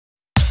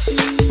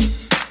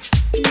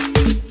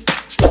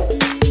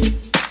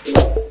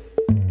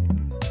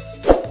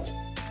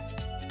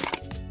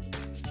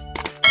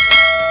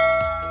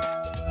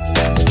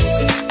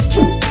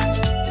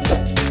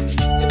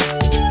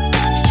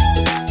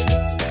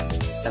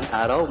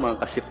Araw mga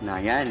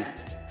kasipnayan.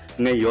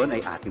 Ngayon ay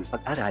ating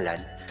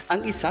pag-aralan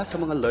ang isa sa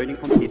mga learning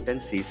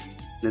competencies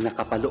na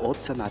nakapaloob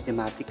sa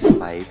Mathematics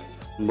 5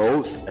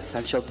 Most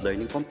Essential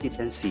Learning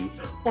Competency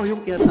o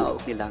yung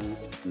tinatawag nilang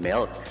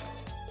MELC.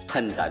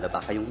 Handa na ba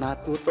kayong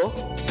matuto?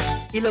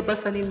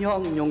 Ilabas na ninyo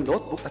ang inyong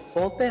notebook at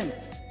ballpen.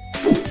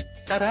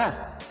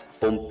 Tara,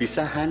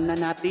 umpisahan na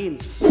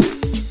natin!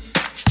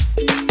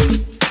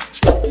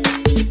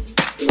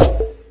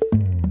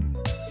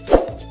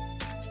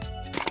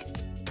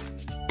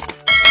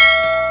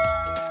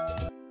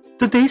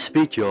 Today's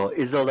video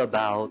is all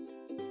about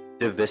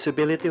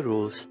divisibility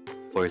rules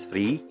for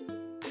 3,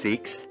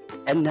 6,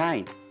 and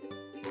 9.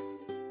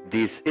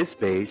 This is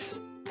based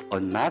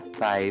on Math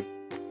 5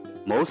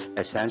 Most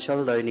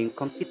Essential Learning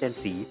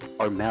Competency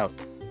or MELC.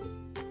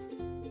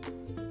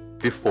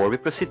 Before we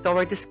proceed to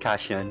our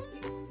discussion,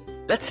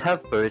 let's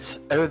have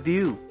first a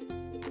review.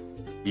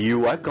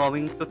 You are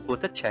going to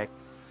put a check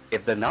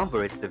if the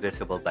number is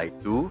divisible by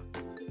 2,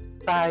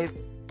 5,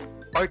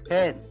 or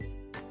 10.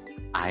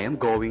 I am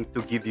going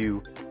to give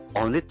you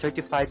only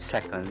 35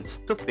 seconds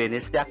to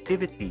finish the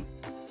activity.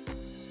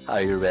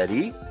 Are you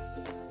ready?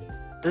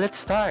 Let's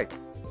start.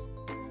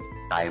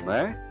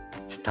 Timer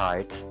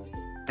starts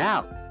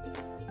now.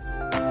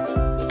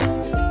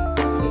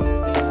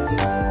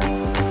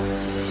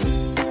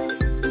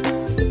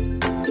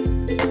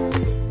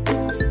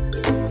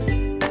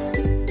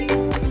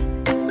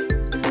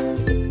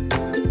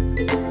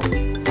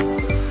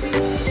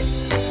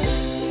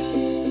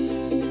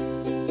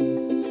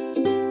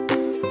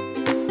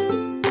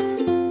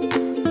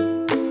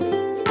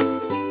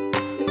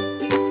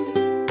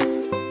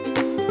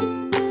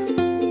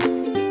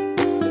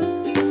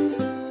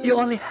 You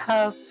only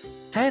have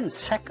 10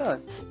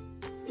 seconds.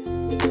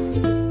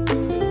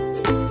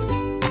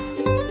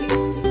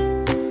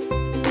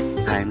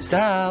 Time's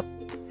up.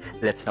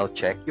 Let's now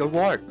check your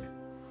work.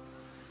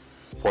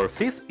 For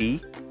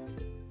 50,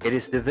 it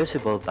is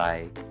divisible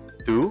by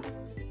 2,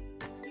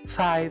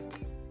 5,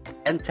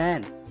 and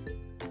 10.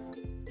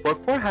 For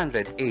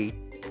 408,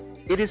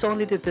 it is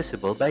only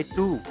divisible by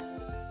 2.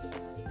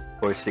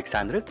 For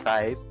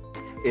 605,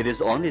 it is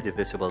only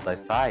divisible by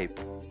 5.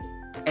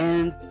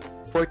 And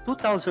for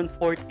 2040,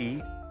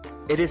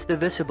 it is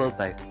divisible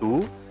by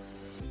 2,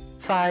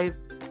 5,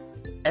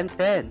 and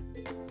 10.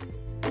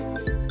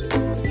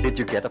 Did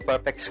you get a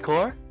perfect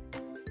score?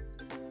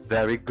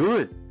 Very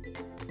good!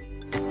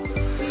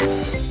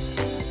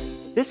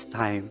 This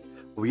time,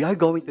 we are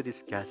going to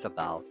discuss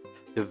about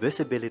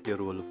divisibility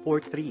rule for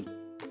 3.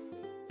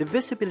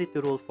 Divisibility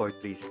rule for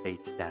 3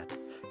 states that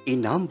a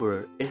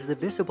number is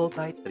divisible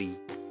by 3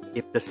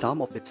 if the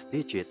sum of its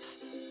digits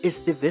is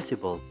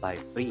divisible by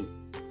 3.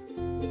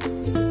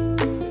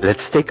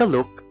 Let's take a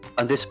look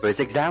on this first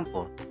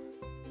example.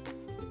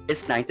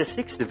 Is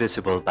 96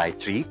 divisible by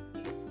 3?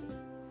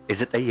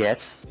 Is it a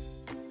yes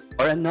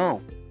or a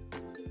no?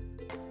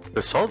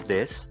 To solve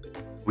this,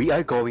 we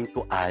are going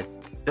to add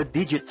the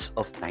digits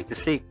of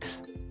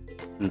 96.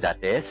 That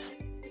is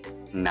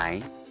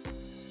 9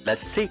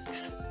 plus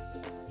 6.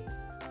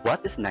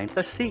 What is 9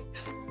 plus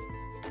 6?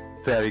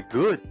 Very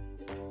good.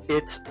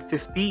 It's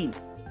 15.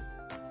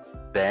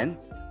 Then,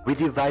 we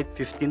divide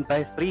 15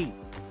 by 3.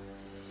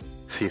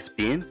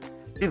 15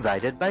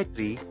 divided by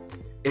 3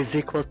 is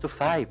equal to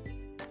 5.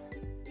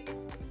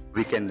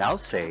 We can now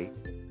say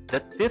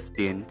that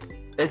 15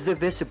 is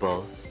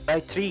divisible by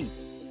 3.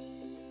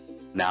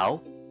 Now,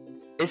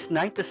 is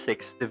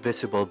 96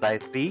 divisible by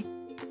 3?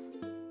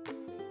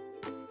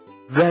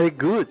 Very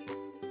good.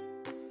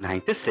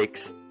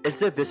 96 is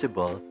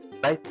divisible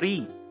by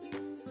 3.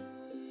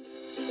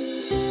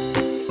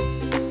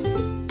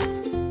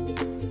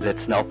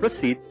 Let's now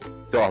proceed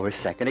to our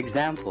second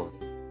example.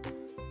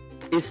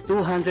 Is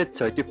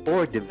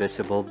 234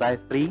 divisible by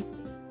 3?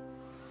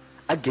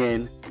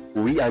 Again,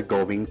 we are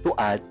going to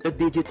add the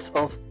digits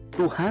of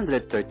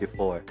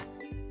 234.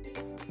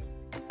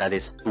 That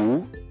is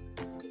 2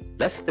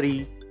 plus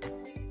 3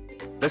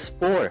 plus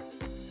 4.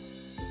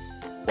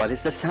 What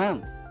is the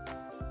sum?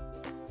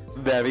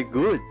 Very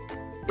good.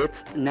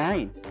 It's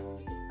 9.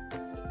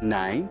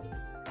 9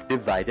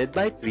 divided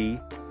by 3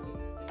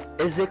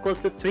 is equal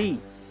to 3.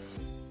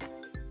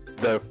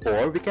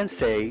 Therefore, we can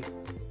say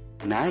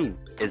 9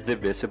 is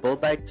divisible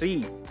by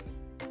 3.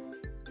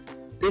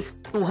 Is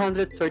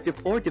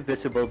 234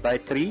 divisible by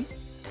 3?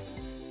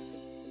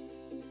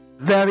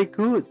 Very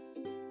good.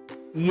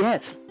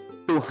 Yes,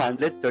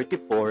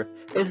 234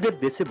 is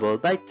divisible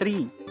by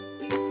 3.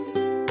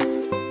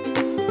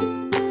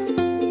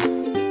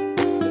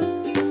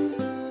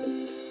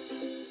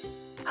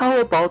 How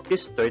about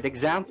this third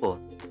example?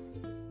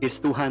 Is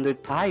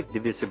 205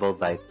 divisible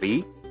by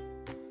 3?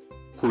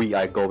 We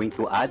are going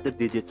to add the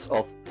digits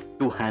of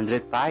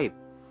 205.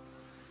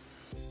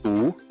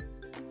 2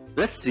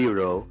 plus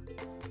 0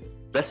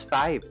 plus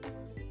 5.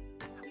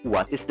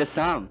 What is the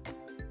sum?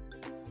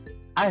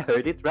 I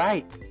heard it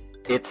right.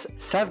 It's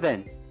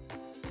 7.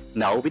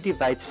 Now we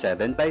divide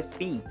 7 by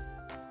 3.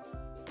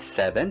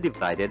 7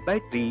 divided by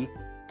 3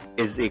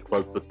 is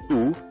equal to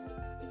 2,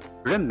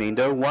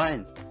 remainder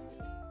 1.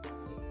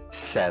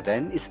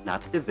 7 is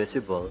not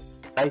divisible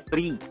by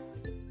 3.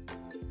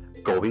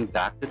 Going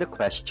back to the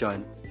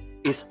question,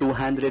 is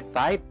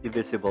 205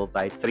 divisible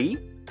by 3?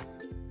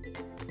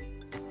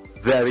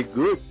 Very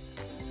good.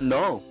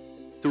 No,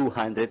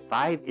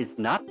 205 is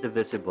not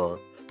divisible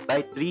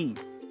by 3.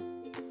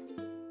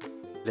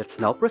 Let's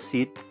now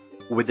proceed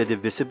with the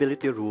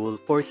divisibility rule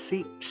for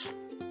 6.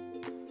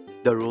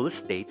 The rule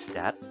states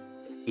that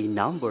a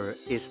number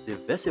is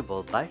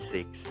divisible by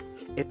 6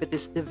 if it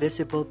is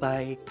divisible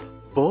by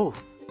both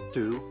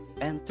 2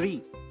 and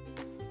 3.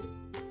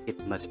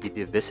 It must be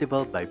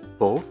divisible by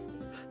both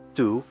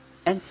 2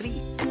 and 3.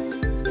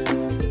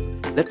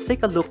 Let's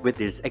take a look with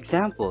this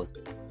example.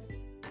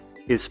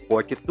 Is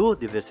 42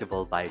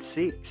 divisible by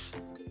 6?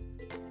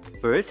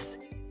 First,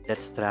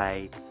 let's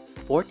try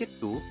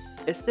 42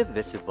 is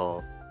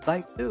divisible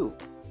by 2.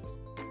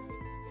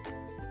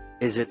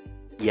 Is it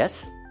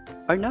yes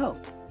or no?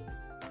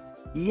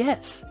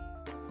 Yes,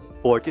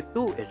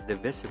 42 is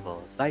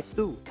divisible by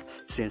 2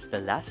 since the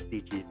last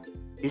digit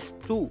is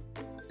 2,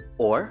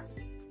 or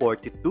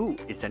 42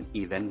 is an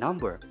even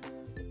number.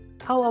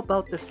 How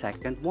about the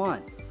second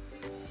one?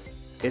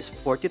 Is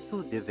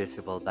 42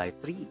 divisible by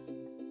 3?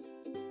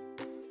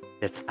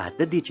 Let's add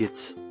the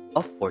digits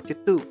of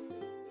 42.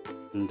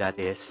 That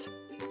is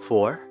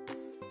 4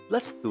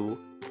 plus 2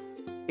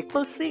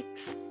 equals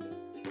 6.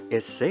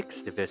 Is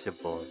 6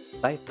 divisible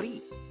by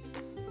 3?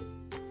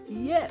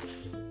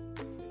 Yes,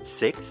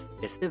 6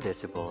 is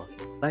divisible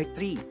by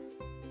 3.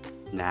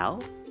 Now,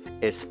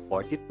 is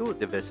 42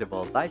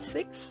 divisible by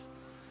 6?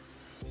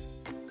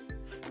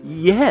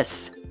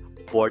 Yes,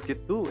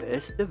 42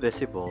 is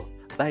divisible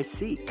by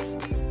 6.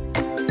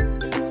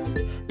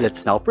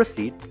 Let's now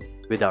proceed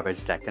with our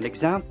second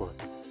example.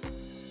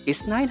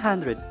 Is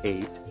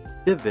 908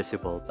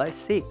 divisible by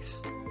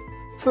 6?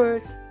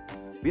 First,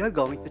 we are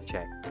going to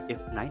check if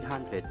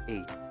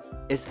 908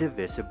 is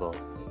divisible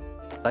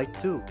by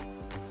 2.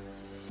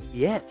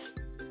 Yes,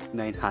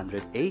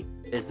 908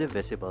 is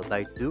divisible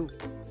by 2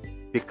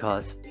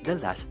 because the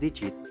last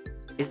digit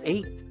is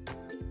 8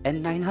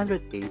 and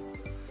 908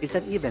 is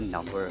an even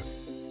number.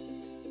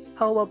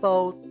 How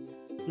about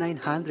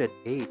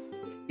 908?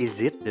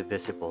 Is it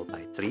divisible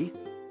by 3?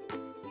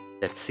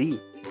 Let's see.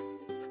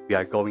 We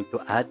are going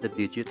to add the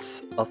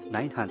digits of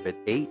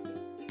 908.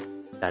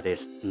 That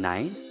is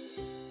 9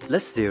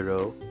 plus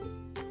 0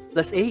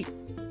 plus 8.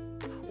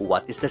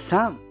 What is the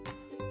sum?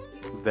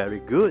 Very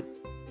good.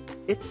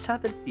 It's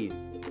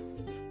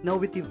 17. Now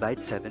we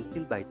divide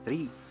 17 by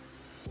 3.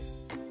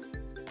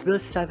 Will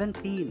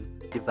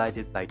 17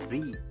 divided by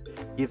 3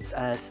 gives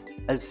us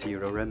a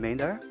 0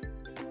 remainder?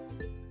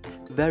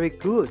 Very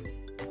good.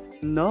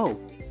 No,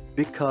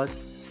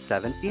 because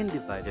 17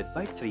 divided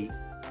by 3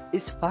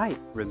 is 5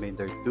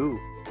 remainder 2.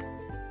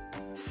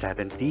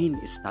 17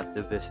 is not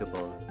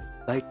divisible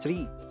by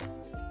 3.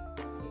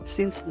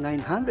 Since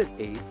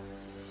 908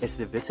 is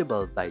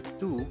divisible by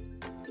 2,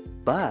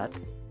 but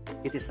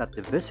it is not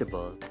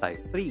divisible by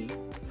 3,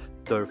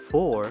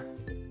 therefore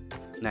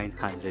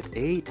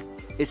 908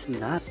 is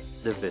not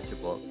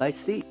divisible by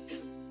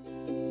 6.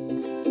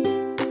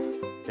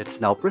 Let's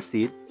now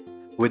proceed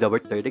with our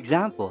third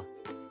example.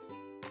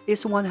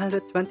 Is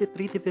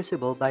 123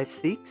 divisible by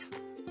 6?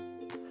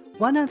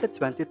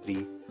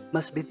 123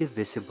 must be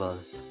divisible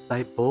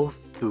by both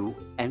 2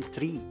 and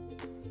 3.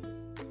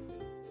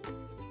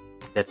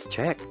 Let's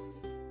check.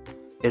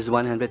 Is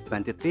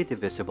 123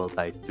 divisible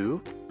by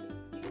 2?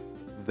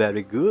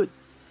 Very good.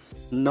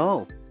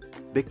 No,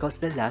 because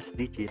the last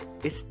digit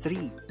is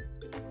 3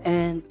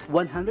 and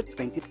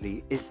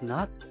 123 is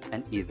not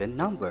an even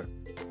number.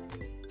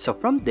 So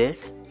from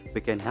this,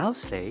 we can now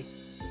say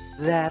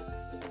that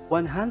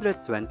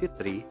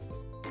 123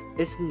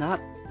 is not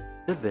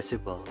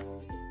divisible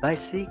by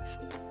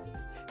 6.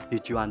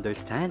 Did you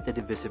understand the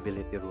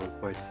divisibility rule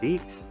for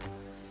 6?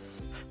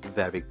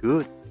 Very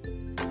good.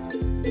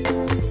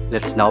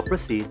 Let's now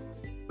proceed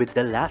with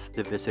the last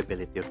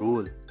divisibility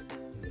rule.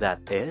 That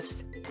is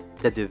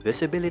the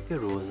divisibility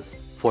rule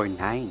for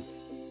 9.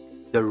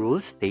 The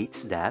rule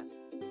states that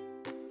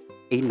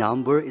a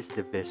number is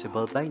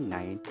divisible by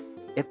 9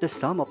 if the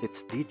sum of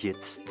its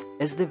digits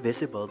is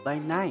divisible by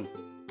 9.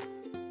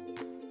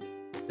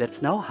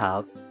 Let's now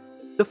have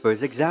the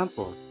first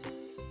example.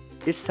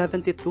 Is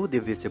 72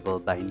 divisible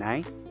by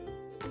 9?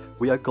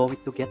 We are going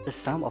to get the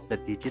sum of the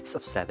digits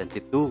of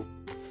 72.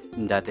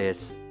 That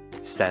is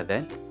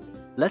 7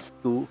 plus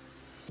 2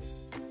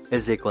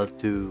 is equal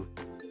to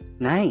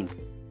 9.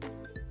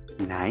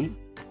 9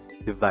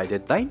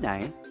 divided by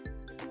 9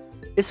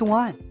 is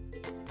 1.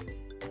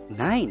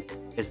 9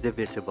 is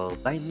divisible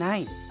by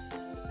 9.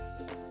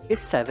 Is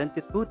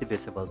 72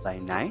 divisible by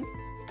 9?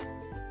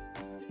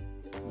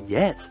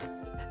 Yes,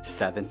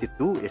 72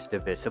 is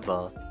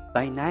divisible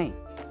by 9.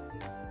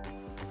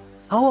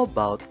 How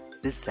about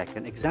this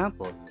second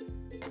example?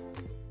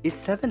 Is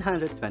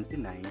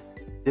 729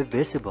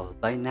 divisible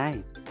by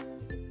 9?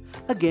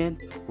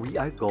 Again, we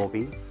are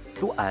going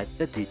to add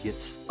the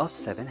digits of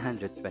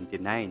 729.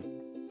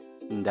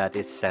 That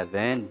is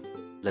 7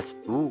 plus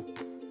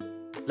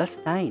 2 plus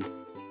 9.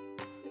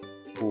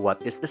 What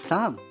is the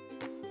sum?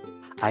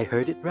 I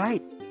heard it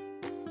right.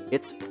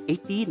 It's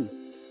 18.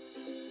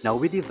 Now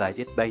we divide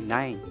it by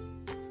 9.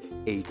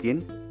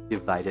 18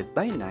 divided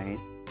by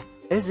 9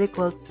 is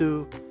equal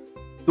to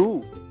 2.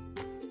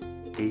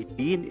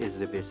 18 is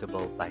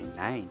divisible by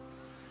 9.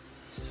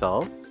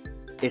 So,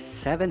 is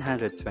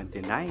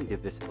 729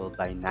 divisible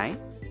by 9?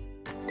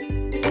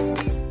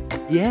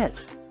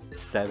 Yes,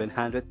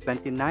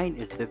 729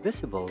 is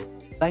divisible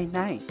by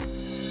 9.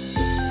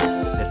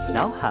 Let's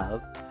now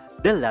have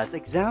the last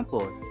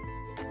example.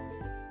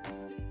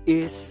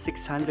 Is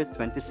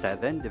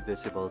 627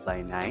 divisible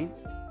by 9?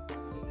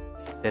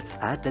 Let's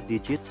add the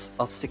digits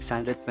of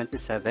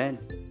 627.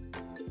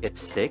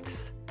 It's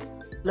 6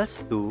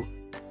 plus 2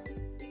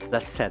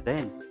 plus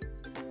 7.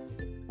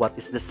 What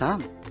is the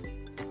sum?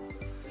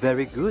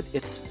 Very good,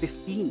 it's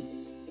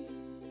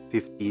 15.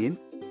 15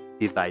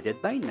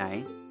 divided by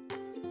 9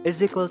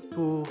 is equal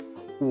to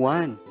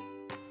 1.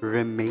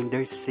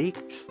 Remainder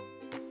 6.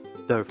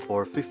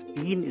 Therefore,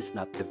 15 is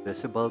not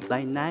divisible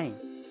by 9.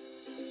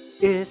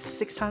 Is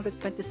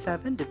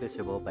 627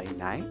 divisible by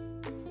 9?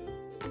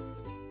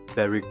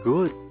 Very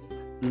good.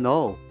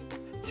 No,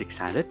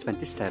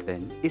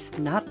 627 is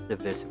not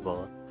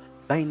divisible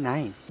by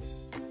 9.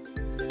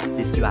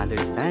 Did you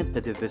understand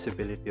the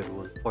divisibility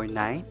rule for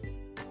 9?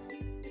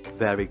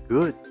 Very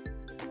good.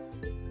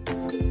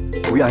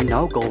 We are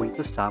now going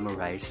to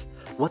summarize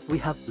what we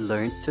have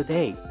learned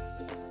today.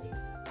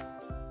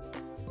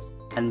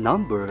 A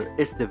number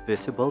is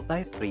divisible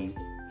by 3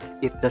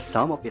 if the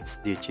sum of its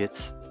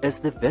digits is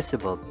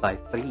divisible by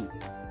 3.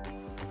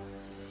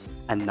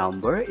 A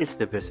number is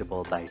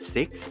divisible by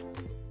 6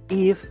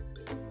 if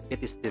it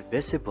is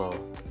divisible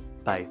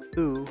by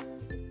 2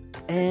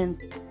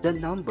 and the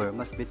number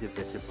must be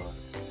divisible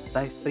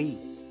by 3.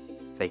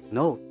 Take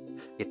note,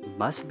 it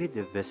must be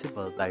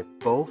divisible by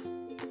both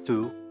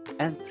 2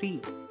 and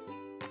 3.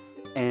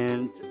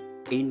 And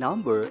a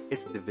number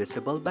is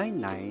divisible by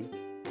 9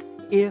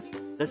 if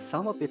the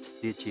sum of its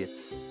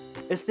digits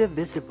is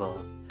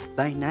divisible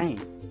by 9.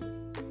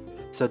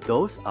 So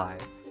those are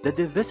the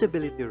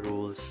divisibility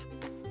rules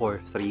for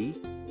 3,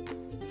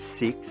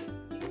 6,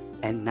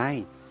 and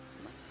 9.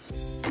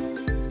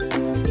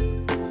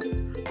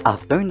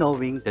 After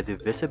knowing the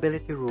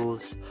divisibility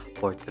rules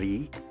for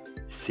 3,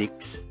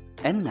 6,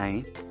 and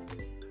 9,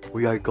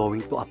 we are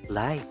going to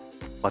apply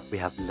what we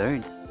have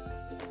learned.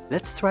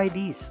 Let's try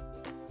these.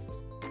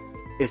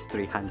 Is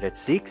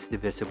 306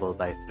 divisible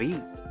by 3?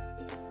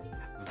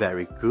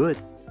 Very good.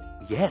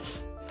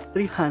 Yes,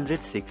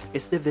 306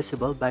 is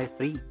divisible by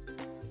 3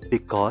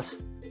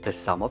 because the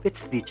sum of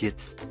its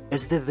digits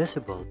is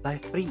divisible by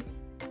 3.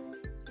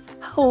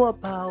 How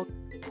about,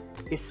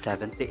 is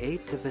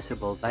 78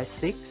 divisible by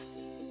 6?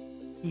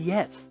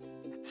 Yes,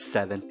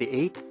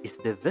 78 is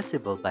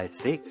divisible by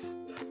 6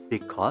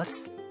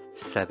 because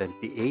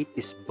 78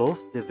 is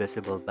both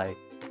divisible by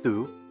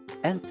 2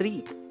 and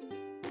 3.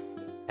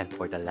 And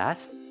for the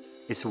last,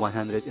 is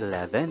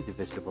 111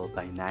 divisible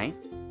by 9?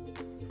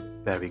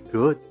 Very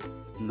good.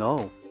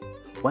 No,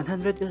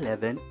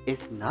 111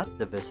 is not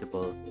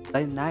divisible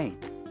by 9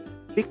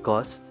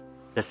 because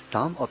the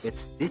sum of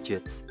its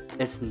digits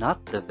is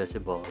not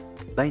divisible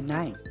by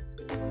 9.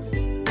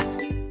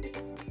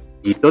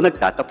 Dito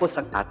nagtatapos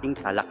ang ating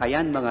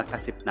talakayan mga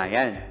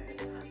kasipnayan.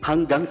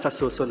 Hanggang sa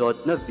susunod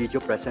na video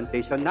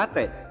presentation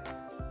natin.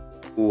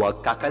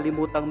 Huwag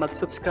kakalimutang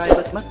mag-subscribe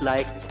at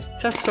mag-like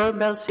sa Sir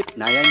Mel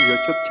Sipnayan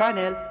YouTube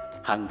channel.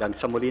 Hanggang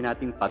sa muli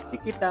nating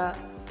pagkikita.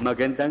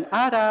 Magandang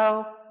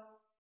araw!